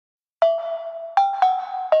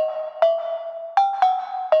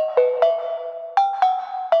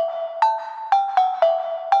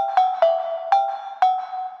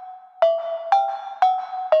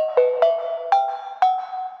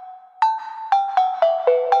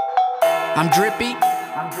I'm drippy,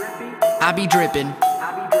 I be drippin'.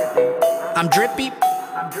 I'm drippy,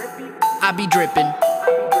 I be drippin'.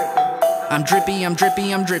 I'm drippy, I'm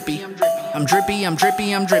drippy, I'm drippy. I'm drippy, I'm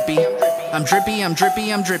drippy, I'm drippy. I'm drippy, I'm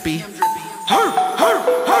drippy, I'm drippy.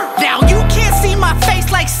 Now you can't see my face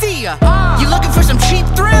like Sia. You looking for some cheap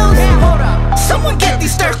thrills? Someone get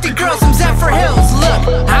these thirsty girls some Zephyr Hills.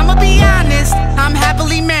 Look, I'ma be honest, I'm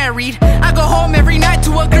happily married. I go home every night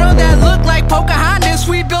to a girl that look like Pocahontas.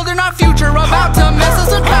 We building our future, about to mess with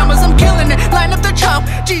some commas. I'm killing it, line up the chalk.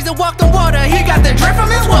 Jesus walked on water, he got the drip from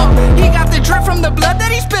his walk. He got the drip from the blood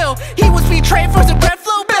that he spilled. He was betrayed for some bread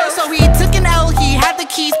flow bill. So he took an L, he had the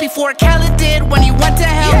keys before Khaled did when he went to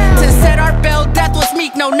hell. To set our bell, death was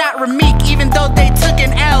meek, no not Rameek, even though they took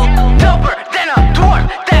an L. Doper than a dwarf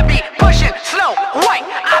that be pushing Snow White.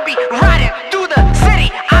 I be riding through the city,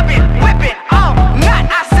 I been whipping all night.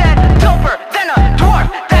 I said doper than a dwarf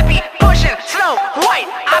that be pushing Snow White.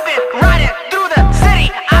 I been riding through the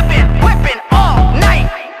city, I been whipping all night.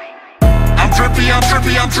 I'm drippy, I'm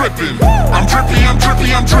drippy, I'm dripping. I'm drippy, I'm drippy,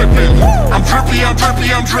 I'm dripping. I'm drippy, I'm drippy,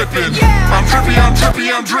 I'm dripping. I'm drippy, I'm drippy,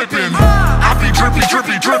 I'm dripping. I be drippy,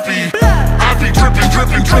 drippy, drippy. I be dripping,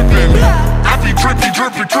 dripping, dripping. I be drippy,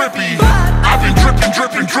 drippy, drippy. I been dripping,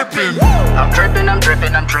 dripping, dripping. I'm dripping, I'm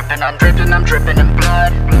dripping, I'm dripping, I'm dripping, I'm dripping in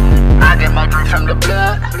blood. I get my drip from the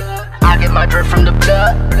blood. I get my drip from the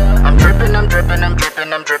blood. I'm dripping, I'm dripping, I'm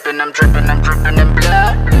dripping, I'm dripping, I'm dripping, I'm dripping in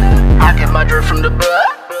blood. I get my drip from the blood.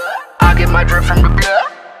 I get my drip from the blood.